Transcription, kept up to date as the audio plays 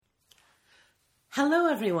Hello,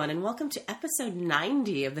 everyone, and welcome to episode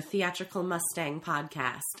 90 of the Theatrical Mustang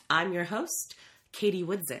podcast. I'm your host, Katie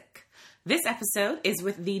Woodzik. This episode is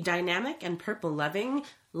with the dynamic and purple-loving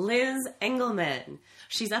Liz Engelman.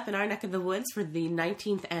 She's up in our neck of the woods for the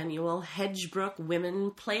 19th annual Hedgebrook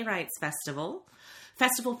Women Playwrights Festival.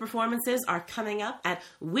 Festival performances are coming up at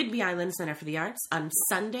Whidbey Island Center for the Arts on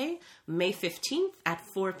Sunday, May 15th at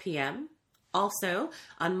 4 p.m. Also,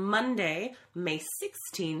 on Monday, May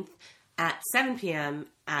 16th, at 7 p.m.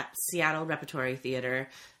 at Seattle Repertory Theater.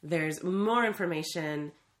 There's more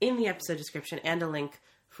information in the episode description and a link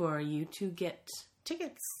for you to get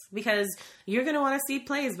tickets because you're going to want to see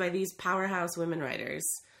plays by these powerhouse women writers.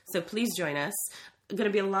 So please join us. Going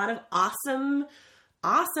to be a lot of awesome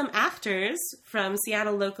actors from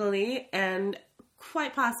Seattle locally and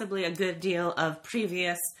quite possibly a good deal of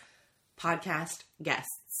previous podcast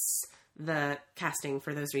guests. The casting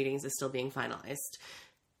for those readings is still being finalized.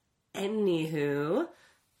 Anywho,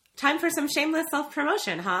 time for some shameless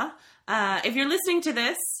self-promotion, huh? If you're listening to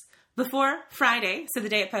this before Friday, so the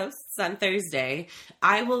day it posts on Thursday,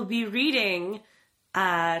 I will be reading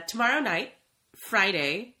tomorrow night,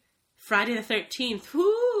 Friday the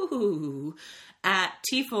 13th, at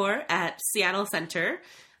T4 at Seattle Center.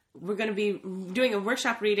 We're going to be doing a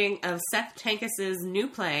workshop reading of Seth Tankis's new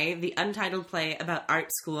play, the untitled play about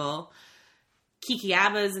art school. Kiki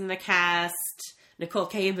Abba's in the cast. Nicole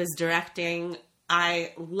Cabe is directing.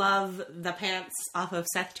 I love the pants off of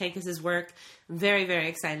Seth Tankis's work. Very, very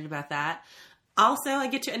excited about that. Also, I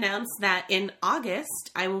get to announce that in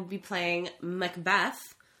August, I will be playing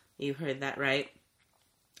Macbeth. You heard that right.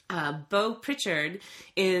 Bo Pritchard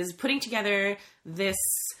is putting together this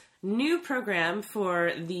new program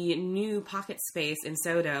for the new pocket space in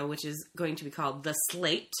Sodo, which is going to be called The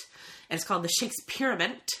Slate. And it's called The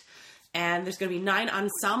Shakespearement. And there's going to be 9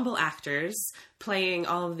 ensemble actors playing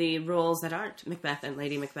all of the roles that aren't Macbeth and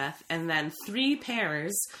Lady Macbeth. And then 3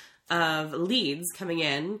 pairs of leads coming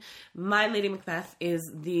in. My Lady Macbeth is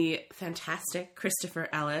the fantastic Christopher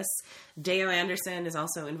Ellis. Deo Anderson is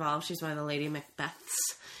also involved. She's one of the Lady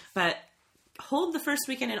Macbeths. But hold the first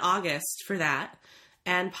weekend in August for that.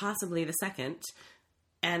 And possibly the second.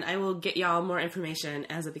 And I will get y'all more information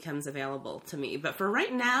as it becomes available to me. But for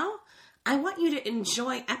right now, I want you to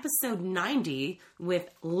enjoy episode 90 with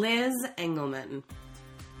Liz Engelman.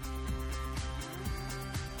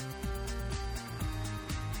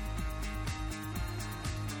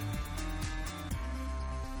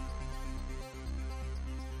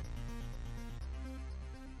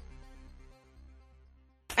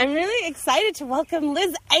 I'm really excited to welcome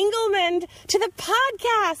Liz Engelman to the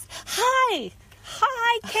podcast. Hi.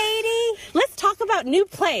 Hi, Katie. Let's talk about new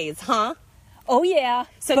plays, huh? Oh, yeah.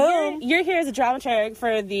 So you're here as a dramaturg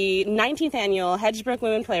for the 19th annual Hedgebrook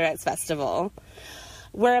Women Playwrights Festival.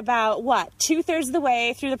 We're about, 2/3 of the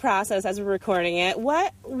way through the process as we're recording it.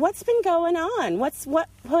 What's been going on? What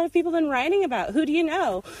have people been writing about? Who do you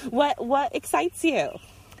know? What excites you?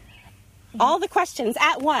 All the questions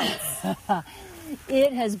at once.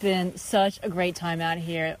 It has been such a great time out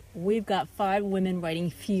here. We've got 5 women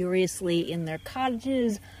writing furiously in their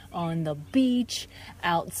cottages, on the beach,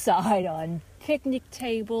 outside on picnic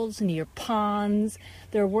tables, near ponds.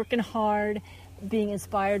 They're working hard, being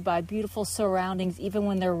inspired by beautiful surroundings, even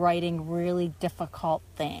when they're writing really difficult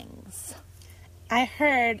things. I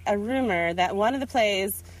heard a rumor that one of the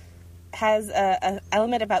plays has an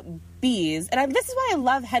element about bees. And this is why I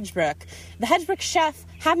love Hedgebrook. The Hedgebrook chef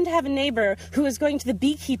happened to have a neighbor who was going to the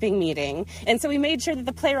beekeeping meeting. And so we made sure that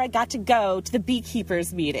the playwright got to go to the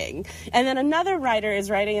beekeepers meeting. And then another writer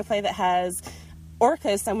is writing a play that has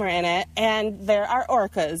orcas somewhere in it. And there are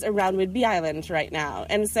orcas around Whidbey Island right now.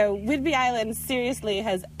 And so Whidbey Island seriously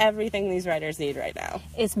has everything these writers need right now.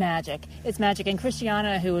 It's magic. It's magic. And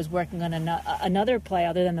Christiana, who is working on another play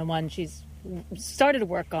other than the one she's started to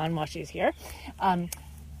work on while she's here,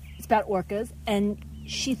 it's about orcas, and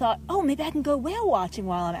she thought, maybe I can go whale watching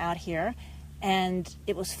while I'm out here. And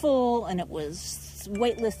it was full, and it was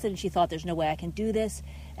waitlisted, and she thought, there's no way I can do this.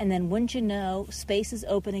 And then, wouldn't you know, space is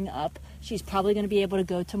opening up. She's probably going to be able to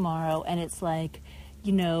go tomorrow, and it's like,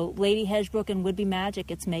 Lady Hedgebrook and Whidbey Magic,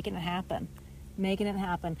 it's making it happen.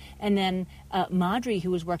 And then Madri, who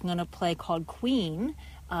was working on a play called Queen,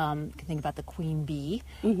 you can think about the queen bee,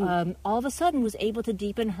 all of a sudden was able to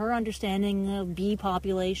deepen her understanding of bee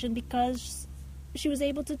population because she was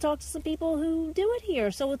able to talk to some people who do it here.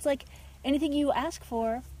 So it's like anything you ask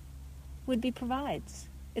for, Whidbey provides.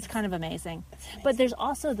 It's kind of amazing. But there's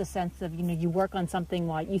also the sense of, you work on something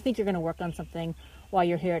while you think you're going to work on something while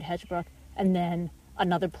you're here at Hedgebrook, and then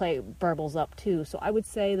another play burbles up too. So I would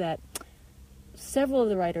say that several of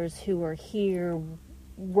the writers who are here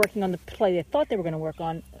working on the play they thought they were going to work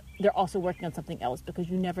on, they're also working on something else, because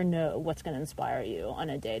you never know what's going to inspire you on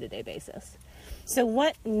a day-to-day basis. So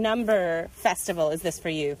what number festival is this for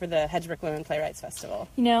you, for the Hedgebrook Women Playwrights Festival?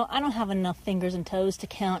 You know, I don't have enough fingers and toes to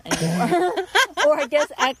count anymore. Or I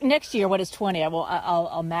guess next year, what is 20?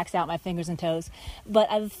 I'll max out my fingers and toes. But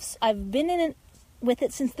I've been in it with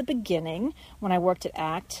it since the beginning when I worked at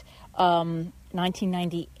ACT.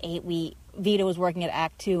 1998, Vita was working at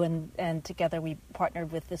ACT too, and together we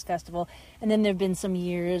partnered with this festival. And then there have been some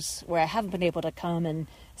years where I haven't been able to come, and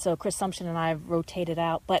so Chris Sumption and I have rotated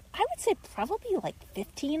out. But I would say probably like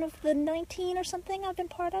 15 of the 19 or something I've been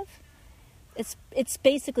part of. It's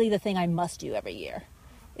basically the thing I must do every year.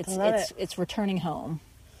 It's returning home.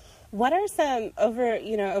 What are some over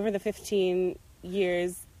the 15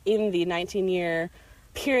 years in the 19-year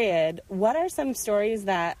period? What are some stories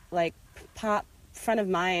that like pop front of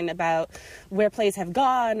mind about where plays have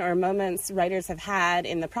gone or moments writers have had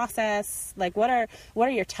in the process? Like what are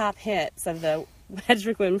your top hits of the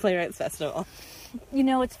Hedgebrook Women Playwrights Festival? You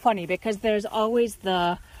know, it's funny because there's always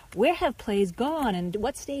the where have plays gone and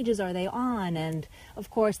what stages are they on? And of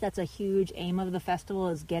course, that's a huge aim of the festival,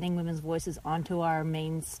 is getting women's voices onto our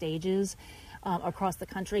main stages across the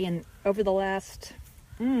country. And over the last,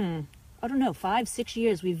 5-6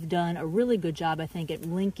 years, we've done a really good job, I think, at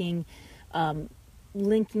linking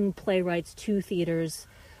playwrights to theaters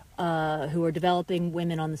who are developing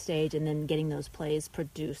women on the stage, and then getting those plays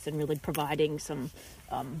produced and really providing some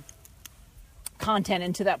content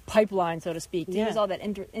into that pipeline, so to speak, to use all that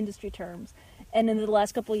industry terms. And in the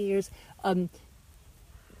last couple of years, a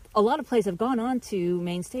lot of plays have gone on to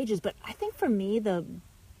main stages, but I think for me the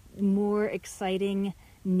more exciting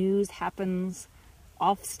news happens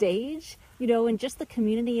off stage, and just the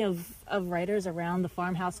community of writers around the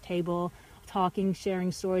farmhouse table, talking,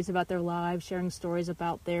 sharing stories about their lives, sharing stories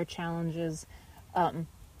about their challenges.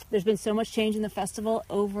 There's been so much change in the festival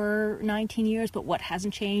over 19 years, but what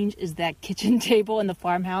hasn't changed is that kitchen table in the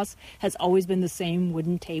farmhouse has always been the same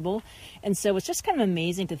wooden table. And so it's just kind of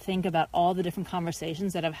amazing to think about all the different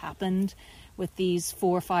conversations that have happened with these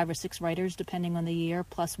 4, 5, or 6 writers, depending on the year,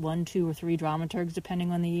 plus 1, 2, or 3 dramaturgs,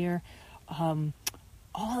 depending on the year.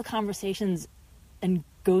 All the conversations and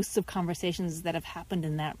ghosts of conversations that have happened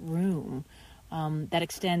in that room that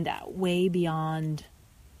extend way beyond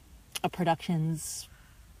a production's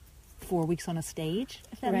 4 weeks on a stage,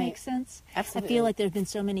 if that makes sense. Absolutely. I feel like there have been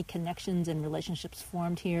so many connections and relationships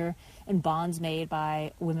formed here and bonds made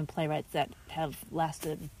by women playwrights that have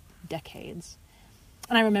lasted decades.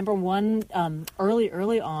 And I remember one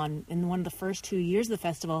early on, in one of the first 2 years of the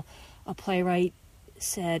festival, a playwright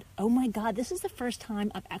said, "Oh my God, this is the first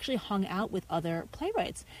time I've actually hung out with other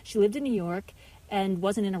playwrights." She lived in New York and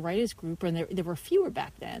wasn't in a writers group, and there were fewer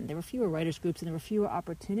back then. There were fewer writers groups, and there were fewer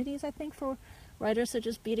opportunities, I think, for writers to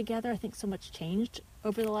just be together. I think so much changed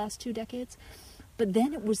over the last 2 decades. But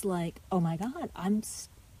then it was like, oh my God, I'm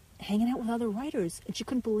hanging out with other writers, and she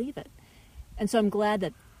couldn't believe it. And so I'm glad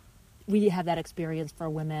that we have that experience for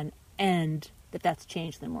women, and that's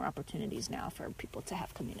changed. There are more opportunities now for people to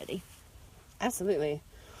have community. Absolutely.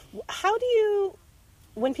 How do you,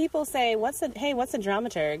 when people say, what's a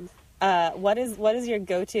dramaturg? What is your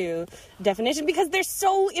go-to definition? Because they're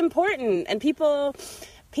so important, and people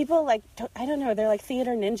like, I don't know, they're like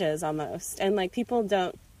theater ninjas almost, and like people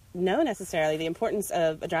don't know necessarily the importance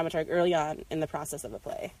of a dramaturg early on in the process of a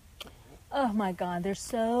play. Oh my God, there's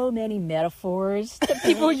so many metaphors that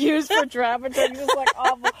people use for dramaturgs. It's like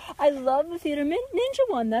awful. I love the theater ninja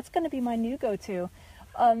one. That's going to be my new go-to.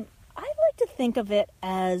 I like to think of it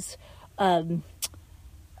as, oh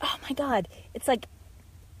my God, it's like,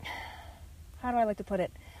 how do I like to put it?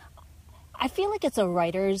 I feel like it's a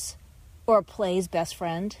writer's or a play's best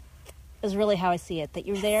friend is really how I see it. That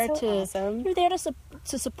you're there awesome. You're there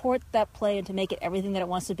to support that play and to make it everything that it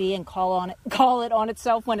wants to be, and call it on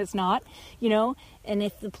itself when it's not, And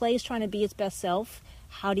if the play is trying to be its best self,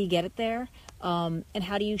 how do you get it there? And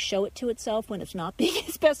how do you show it to itself when it's not being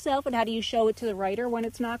its best self? And how do you show it to the writer when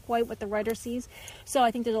it's not quite what the writer sees? So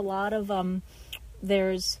I think there's a lot of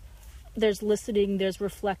there's listening, there's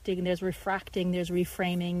reflecting, there's refracting, there's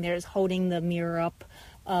reframing, there's holding the mirror up.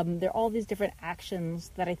 There are all these different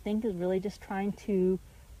actions that I think is really just trying to,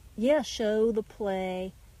 show the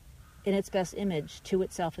play in its best image to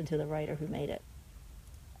itself and to the writer who made it.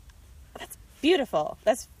 That's beautiful.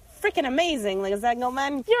 That's freaking amazing, Liz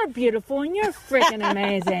Engelman. You're beautiful and you're freaking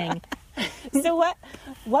amazing. So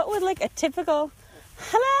what would like a typical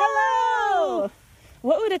hello?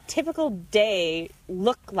 What would a typical day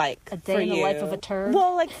look like A day for in the you? life of a turd?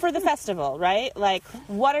 Well, like for the festival, right? Like,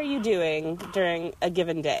 what are you doing during a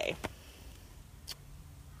given day?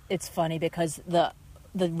 It's funny because the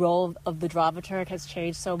the role of the dramaturg has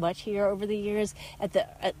changed so much here over the years. At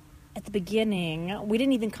the beginning, we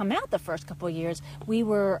didn't even come out the first couple of years. We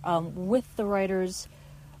were with the writers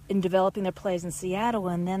in developing their plays in Seattle,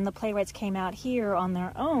 and then the playwrights came out here on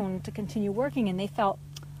their own to continue working, and they felt,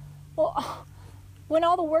 well, when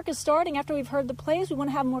all the work is starting, after we've heard the plays, we want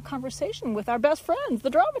to have more conversation with our best friends, the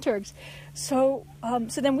dramaturgs. So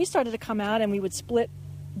then we started to come out, and we would split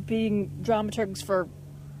being dramaturgs for,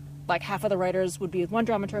 like, half of the writers would be with one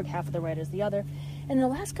dramaturg, half of the writers the other. And in the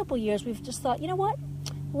last couple of years, we've just thought, you know what?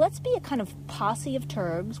 Let's be a kind of posse of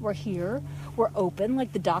turgs. We're here. We're open,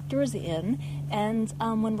 like the doctor is in. And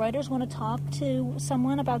when writers want to talk to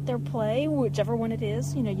someone about their play, whichever one it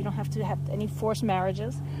is, you don't have to have any forced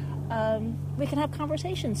marriages. We can have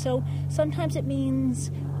conversations. So sometimes it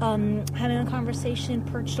means having a conversation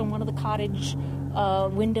perched on one of the cottage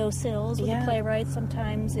windowsills with the playwright.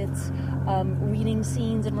 Sometimes it's reading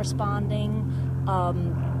scenes and responding.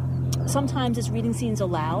 Sometimes it's reading scenes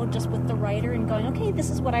aloud just with the writer and going, okay, this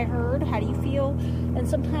is what I heard. How do you feel? And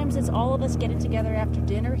sometimes it's all of us getting together after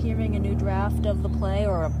dinner, hearing a new draft of the play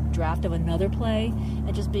or a draft of another play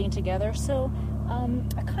and just being together. So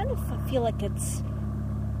I kind of feel like it's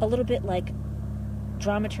a little bit like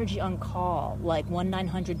dramaturgy on call, like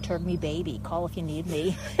 1-900 Turg Me Baby, call if you need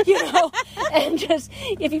me, and just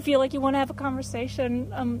if you feel like you want to have a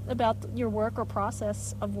conversation about your work or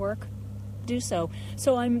process of work, do so.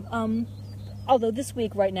 So I'm, although this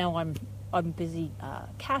week right now I'm busy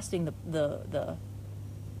casting the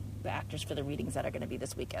actors for the readings that are going to be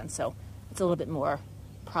this weekend. So it's a little bit more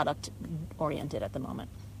product oriented at the moment.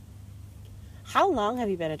 How long have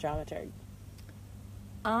you been a dramaturg?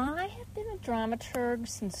 I have been a dramaturg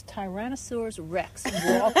since Tyrannosaurus Rex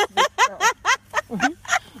walked the earth.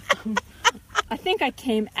 I think I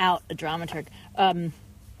came out a dramaturg.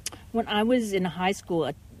 When I was in high school,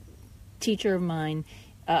 a teacher of mine,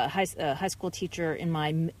 high school teacher in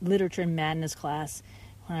my literature and madness class,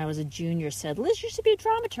 when I was a junior, said, "Liz, you should be a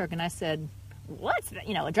dramaturg." And I said, "What?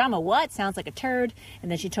 A drama what? Sounds like a turd."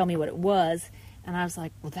 And then she told me what it was. And I was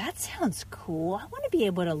like, well, that sounds cool. I want to be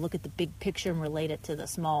able to look at the big picture and relate it to the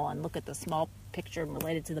small, and look at the small picture and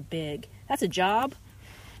relate it to the big. That's a job.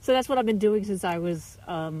 So that's what I've been doing since I was,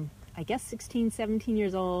 I guess, 16, 17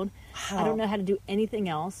 years old. Wow. I don't know how to do anything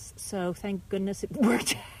else. So thank goodness it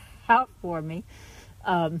worked out for me.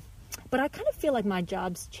 But I kind of feel like my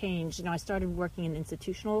job's changed. I started working in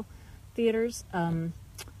institutional theaters. And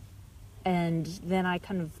then I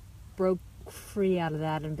kind of broke free out of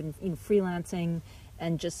that and been freelancing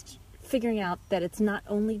and just figuring out that it's not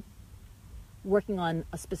only working on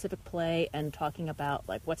a specific play and talking about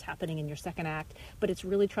like what's happening in your second act, but it's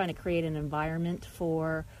really trying to create an environment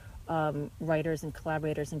for writers and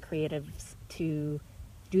collaborators and creatives to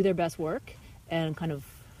do their best work and kind of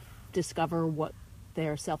discover what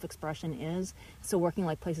their self-expression is. So working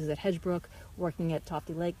like places at Hedgebrook, working at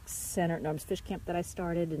Tofty Lake Center at Norm's Fish Camp that I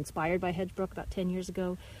started, inspired by Hedgebrook about 10 years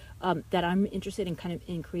ago, that I'm interested in kind of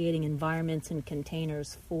in creating environments and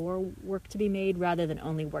containers for work to be made rather than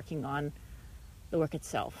only working on the work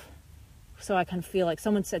itself. So I kind of feel like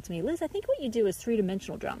someone said to me, Liz, I think what you do is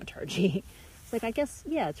three-dimensional dramaturgy. It's like, I guess,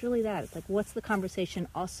 yeah, it's really that. It's like, what's the conversation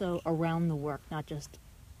also around the work, not just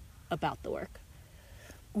about the work?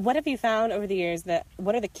 What have you found over the years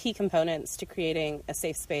what are the key components to creating a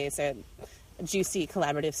safe space, a juicy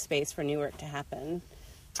collaborative space for new work to happen?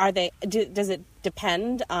 Does it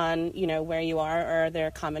depend on, where you are, or are there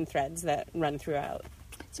common threads that run throughout?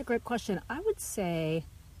 It's a great question. I would say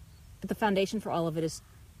that the foundation for all of it is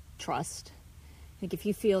trust. I think if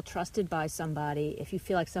you feel trusted by somebody, if you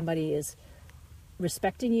feel like somebody is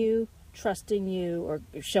respecting you, trusting you, or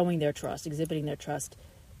showing their trust, exhibiting their trust,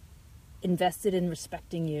 invested in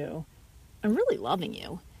respecting you, and really loving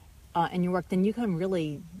you and your work, then you can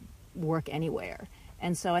really work anywhere.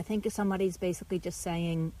 And so I think if somebody's basically just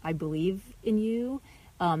saying, I believe in you,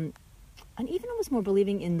 and even almost more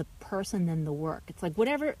believing in the person than the work. It's like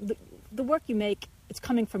whatever, the work you make, it's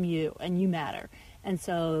coming from you, and you matter. And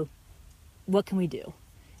so what can we do?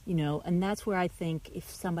 And that's where I think if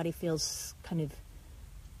somebody feels kind of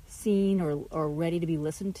seen or ready to be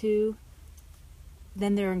listened to,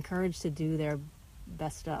 then they're encouraged to do their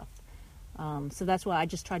best stuff. So that's why I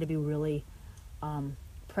just try to be really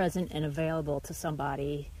present and available to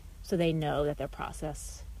somebody so they know that they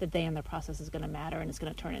and their process is going to matter and it's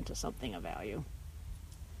going to turn into something of value.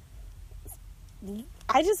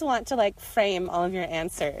 I just want to frame all of your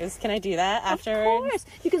answers. Can I do that afterwards? Of course.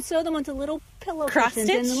 You can sew them onto little pillow cushions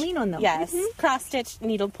and lean on them. Yes. Mm-hmm. Cross-stitch,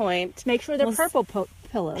 needlepoint. Make sure they're purple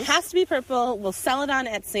pillows. It has to be purple. We'll sell it on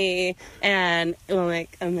Etsy and it will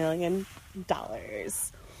make $1 million.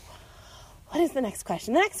 What is the next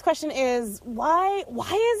question? The next question is, why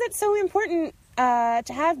is it so important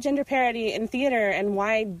to have gender parity in theater, and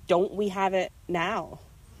why don't we have it now?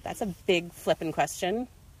 That's a big flippin' question.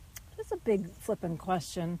 That's a big flippin'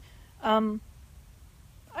 question. I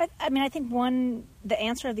think the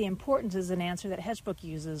answer of the importance is an answer that Hedgebrook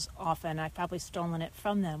uses often. I've probably stolen it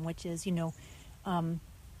from them, which is,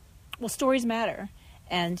 stories matter.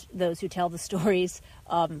 And those who tell the stories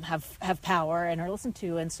have power and are listened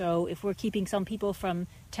to. And so if we're keeping some people from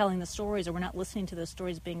telling the stories, or we're not listening to those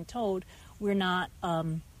stories being told, we're not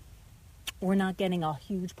getting a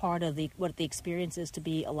huge part of what the experience is to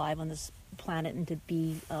be alive on this planet, and to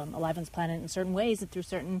be alive on this planet in certain ways and through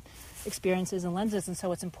certain experiences and lenses. And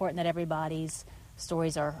so it's important that everybody's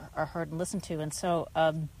stories are heard and listened to. And so,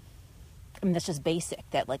 that's just basic,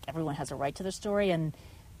 that like everyone has a right to their story. And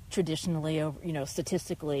traditionally,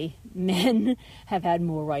 statistically, men have had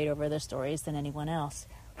more right over their stories than anyone else.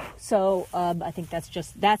 So I think that's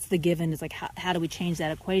the given, is like, how do we change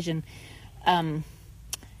that equation? And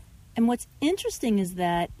what's interesting is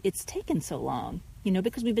that it's taken so long,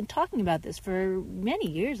 because we've been talking about this for many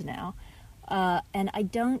years now. And I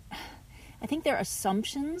think there are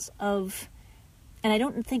assumptions and I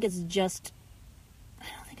don't think it's just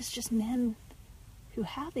men who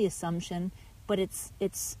have the assumption, but it's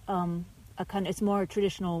more a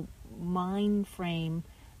traditional mind frame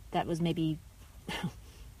that was maybe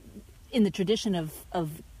in the tradition of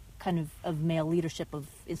male leadership of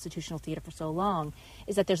institutional theater for so long,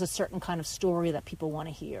 is that there's a certain kind of story that people want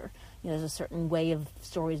to hear. There's a certain way of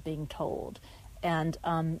stories being told, and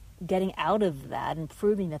getting out of that and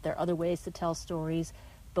proving that there are other ways to tell stories,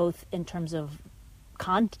 both in terms of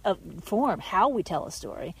form, how we tell a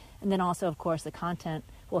story, and then also, of course, the content.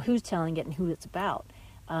 Well, who's telling it and who it's about.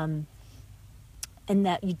 And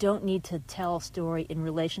that you don't need to tell a story in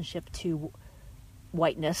relationship to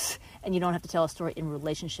whiteness, and you don't have to tell a story in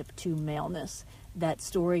relationship to maleness. That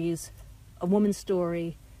stories, a woman's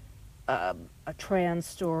story, a trans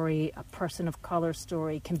story, a person of color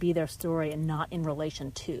story, can be their story and not in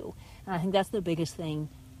relation to. And I think that's the biggest thing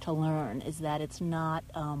to learn, is that it's not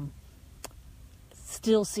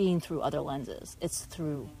still seen through other lenses. It's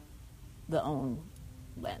through the own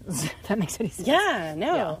lens. If that makes any sense. Yeah,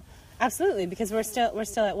 no. Yeah. Absolutely, because we're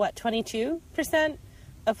still at what, 22%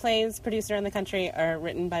 of plays produced around the country are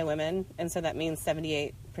written by women, and so that means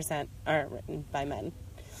 78% are written by men.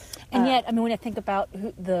 And yet, when I think about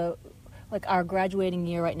our graduating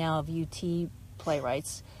year right now of UT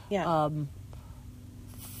playwrights, 4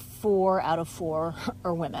 out of 4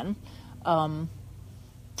 are women.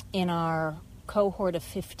 In our cohort of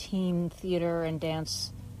 15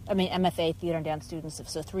 MFA theater and dance students,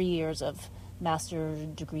 so 3 years of master's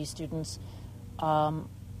degree students, 3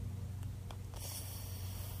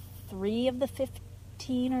 of the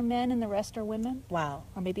 15 are men and the rest are women. Wow.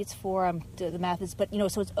 Or maybe it's 4, the math is, but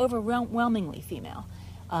so it's overwhelmingly female.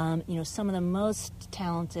 Some of the most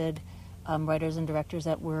talented writers and directors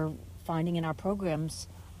that we're finding in our programs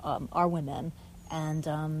are women,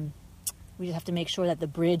 and we just have to make sure that the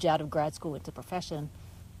bridge out of grad school into profession,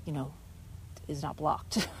 is not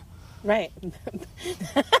blocked. Right.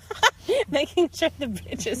 Making sure the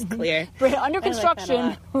bridge is clear. Under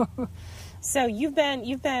construction. Like so you've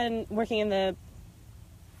been working in the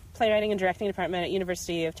playwriting and directing department at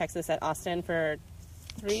University of Texas at Austin for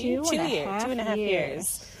 2.5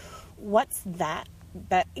 years. What's that?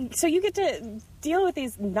 So you get to deal with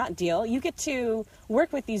these, you get to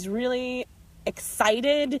work with these really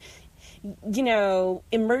excited,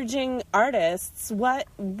 emerging artists. What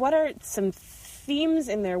are some themes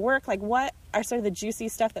in their work? Like, what are sort of the juicy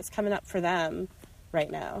stuff that's coming up for them right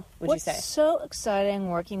now, would you say? What's so exciting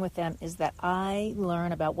working with them is that I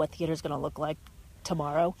learn about what theater's going to look like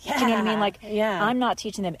tomorrow. Yeah. Do you know what I mean? I'm not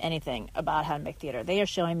teaching them anything about how to make theater. They are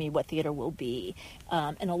showing me what theater will be.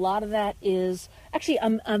 And a lot of that is, actually,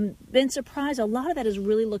 I'm been surprised, a lot of that is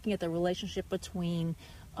really looking at the relationship between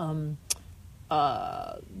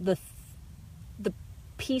the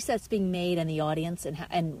piece that's being made and the audience,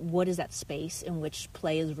 and what is that space in which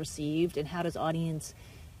play is received, and how does audience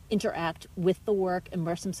interact with the work,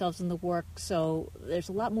 immerse themselves in the work. So there's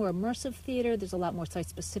a lot more immersive theater, there's a lot more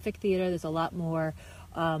site-specific theater, there's a lot more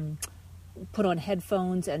put on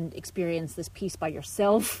headphones and experience this piece by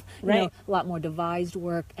yourself, right. A lot more devised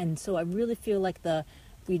work. And so I really feel like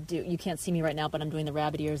you can't see me right now, but I'm doing the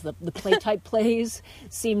rabbit ears. The play type plays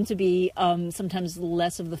seem to be sometimes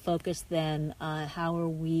less of the focus than how are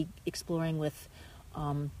we exploring with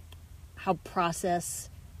how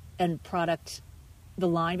process and product, the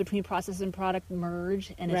line between process and product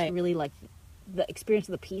merge, and right. It's really like the experience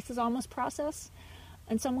of the piece is almost process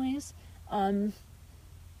in some ways.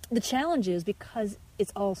 the challenge is, because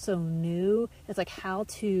it's all so new, it's like how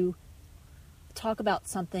to talk about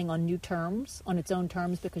something on new terms, on its own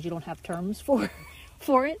terms, because you don't have terms for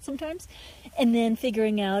it sometimes. And then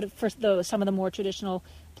figuring out, for some of the more traditional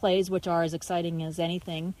plays, which are as exciting as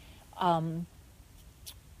anything,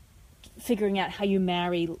 figuring out how you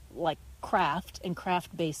marry like craft and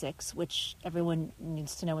craft basics, which everyone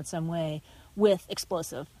needs to know in some way, with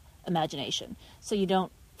explosive imagination. So you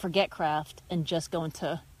don't forget craft and just go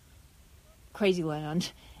into crazy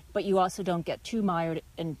land, but you also don't get too mired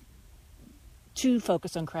and too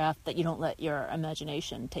focused on craft that you don't let your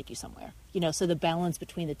imagination take you somewhere. So the balance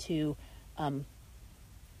between the two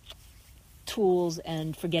tools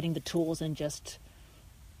and forgetting the tools and just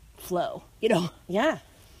flow, Yeah.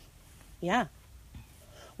 Yeah.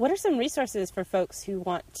 What are some resources for folks who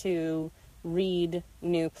want to read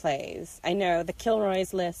new plays? I know the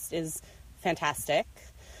Kilroy's list is fantastic.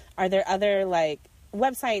 Are there other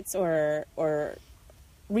websites or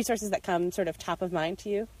resources that come sort of top of mind to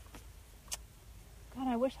you? God,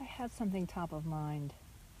 I wish I had something top of mind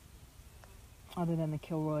other than the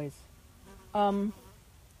Kilroys. No,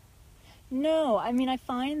 I mean, I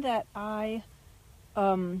find that I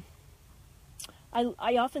often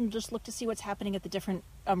just look to see what's happening at the different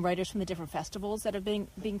writers from the different festivals that are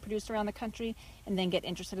being produced around the country, and then get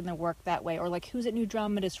interested in their work that way. Or who's at New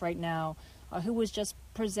Dramatists right now, or who was just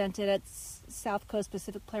presented at South Coast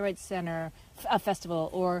Pacific Playwrights Center Festival,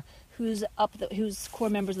 or who's core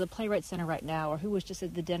members of the Playwrights Center right now, or who was just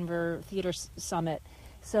at the Denver Theater Summit.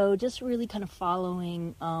 So just really kind of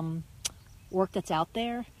following work that's out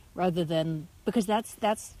there, rather than, because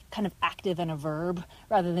that's kind of active and a verb,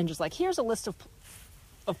 rather than just here's a list of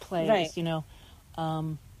plays, right.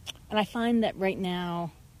 And I find that right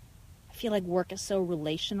now, I feel like work is so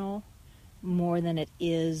relational more than it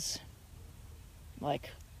is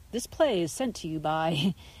this play is sent to you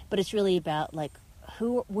by, but it's really about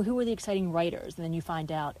who are the exciting writers, and then you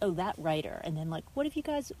find out, oh, that writer, and then what have you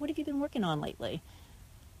been working on lately?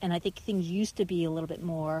 And I think things used to be a little bit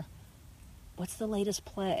more, what's the latest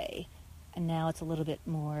play? And now it's a little bit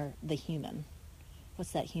more the human.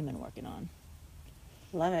 What's that human working on?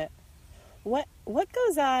 Love it. What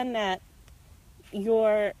goes on at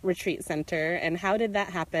your retreat center, and how did that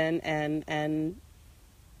happen, and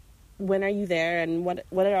when are you there, and what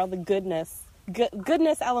are all the goodness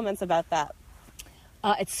elements about that?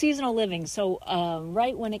 It's seasonal living, so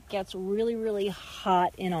right when it gets really, really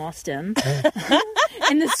hot in Austin,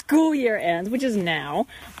 and the school year ends, which is now,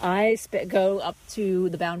 I go up to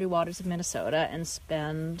the Boundary Waters of Minnesota and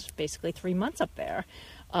spend basically 3 months up there.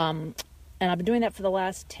 And I've been doing that for the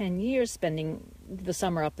last 10 years, spending the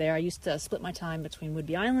summer up there. I used to split my time between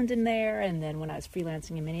Whidbey Island and there, and then when I was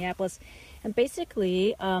freelancing in Minneapolis. And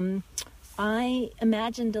basically, I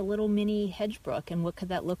imagined a little mini Hedgebrook, and what could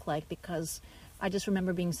that look like, because I just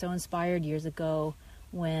remember being so inspired years ago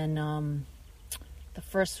when the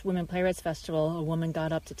first Women Playwrights Festival, a woman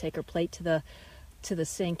got up to take her plate to the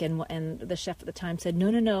sink, and the chef at the time said,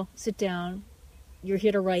 no, sit down. You're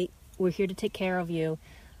here to write. We're here to take care of you.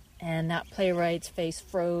 And that playwright's face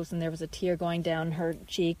froze, and there was a tear going down her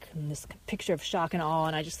cheek, and this picture of shock and awe.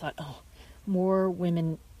 And I just thought, oh, more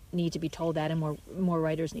women need to be told that, and more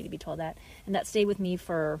writers need to be told that. And that stayed with me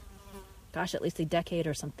for, at least a decade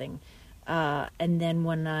or something. And then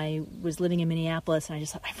when I was living in Minneapolis, and I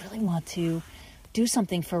just thought, I really want to do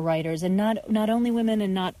something for writers, and not only women,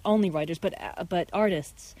 and not only writers, but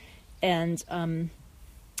artists. And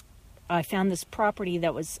I found this property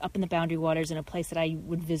that was up in the Boundary Waters in a place that I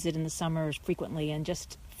would visit in the summers frequently, and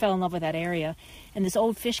just fell in love with that area. And this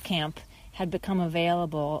old fish camp had become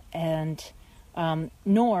available, and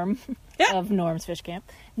Norm of Norm's Fish Camp,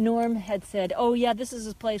 Norm had said, oh yeah, this is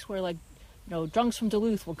a place where drunks from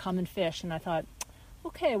Duluth will come and fish. And I thought,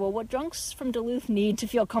 okay, well, what drunks from Duluth need to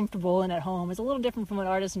feel comfortable and at home is a little different from what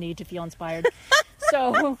artists need to feel inspired.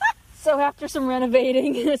 So after some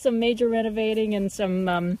renovating, some major renovating and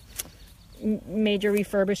some major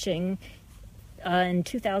refurbishing, in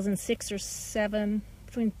 2006 or 7,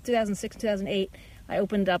 between 2006 and 2008, I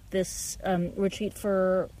opened up this retreat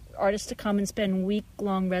for artists to come and spend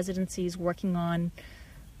week-long residencies working on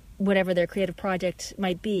whatever their creative project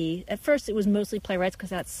might be. At first, it was mostly playwrights because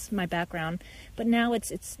that's my background, but now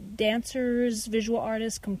it's dancers, visual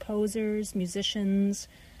artists, composers, musicians,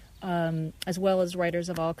 as well as writers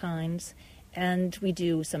of all kinds. And we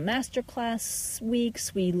do some masterclass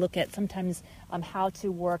weeks. We look at sometimes how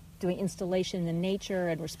to work doing installation in nature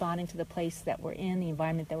and responding to the place that we're in, the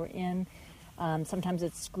environment that we're in. Sometimes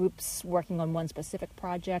it's groups working on one specific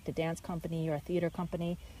project, a dance company or a theater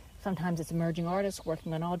company. Sometimes it's emerging artists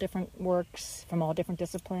working on all different works from all different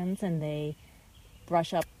disciplines, and they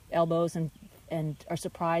brush up elbows and are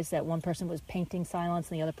surprised that one person was painting silence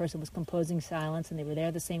and the other person was composing silence, and they were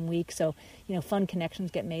there the same week. So, fun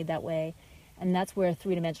connections get made that way. And that's where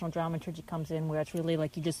three-dimensional dramaturgy comes in, where it's really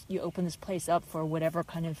like you open this place up for whatever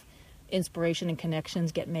kind of inspiration and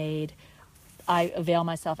connections get made. I avail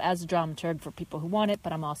myself as a dramaturg for people who want it,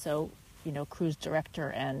 but I'm also, cruise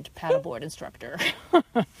director and paddleboard instructor.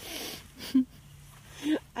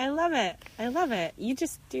 I love it. I love it. You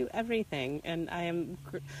just do everything, and I am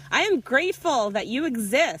grateful that you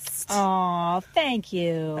exist. Oh, thank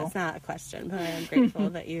you. That's not a question, but I am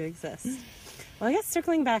grateful that you exist. Well, I guess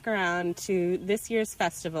circling back around to this year's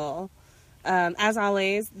festival, as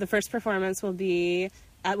always, the first performance will be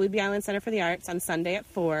at Whidbey Island Center for the Arts on Sunday at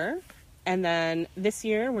 4. And then this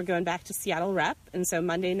year, we're going back to Seattle Rep. And so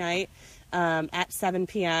Monday night at 7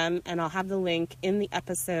 p.m., and I'll have the link in the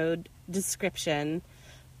episode description.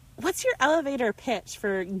 What's your elevator pitch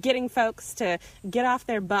for getting folks to get off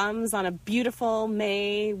their bums on a beautiful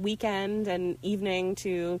May weekend and evening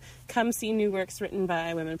to come see new works written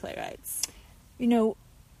by women playwrights?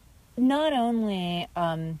 Not only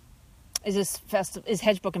is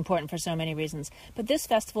Hedgebrook important for so many reasons, but this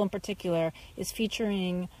festival in particular is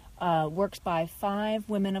featuring works by 5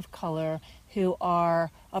 women of color who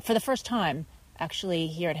are, for the first time, actually,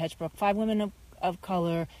 here at Hedgebrook, 5 women of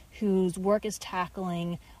color whose work is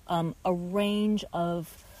tackling a range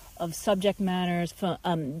of subject matters,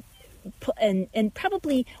 and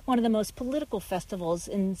probably one of the most political festivals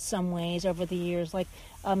in some ways over the years, like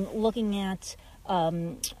looking at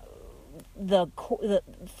the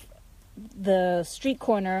street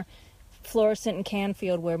corner, Florissant and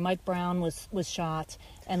Canfield, where Mike Brown was shot,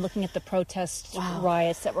 and looking at the protest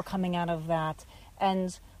riots that were coming out of that,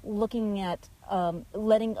 and looking at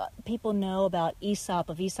letting people know about Aesop,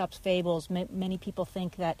 of Aesop's fables. Many people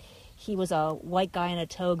think that he was a white guy in a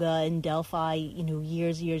toga in Delphi,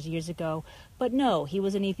 years ago, but no, he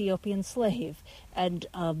was an Ethiopian slave, and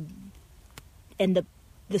the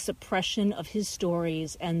suppression of his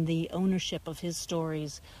stories and the ownership of his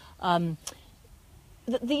stories.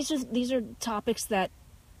 These are topics that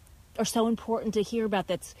are so important to hear about.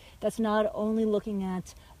 That's not only looking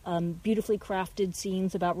at beautifully crafted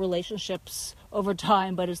scenes about relationships over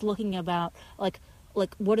time, but is looking about like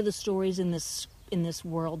what are the stories in this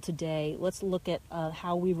world today. Let's look at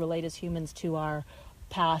how we relate as humans to our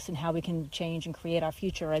past and how we can change and create our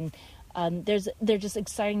future. And they're just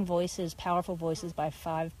exciting voices, powerful voices by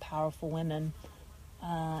 5 powerful women.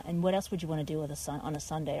 And what else would you want to do with on a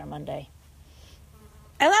Sunday or Monday?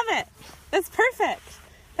 I love it. That's perfect.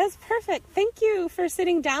 That's perfect. Thank you for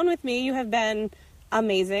sitting down with me. You have been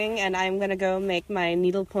amazing, and I'm going to go make my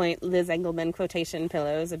needlepoint Liz Engelman quotation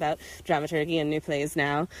pillows about dramaturgy and new plays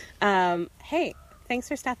now. Hey, thanks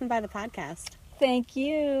for stopping by the podcast. Thank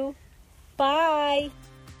you. Bye.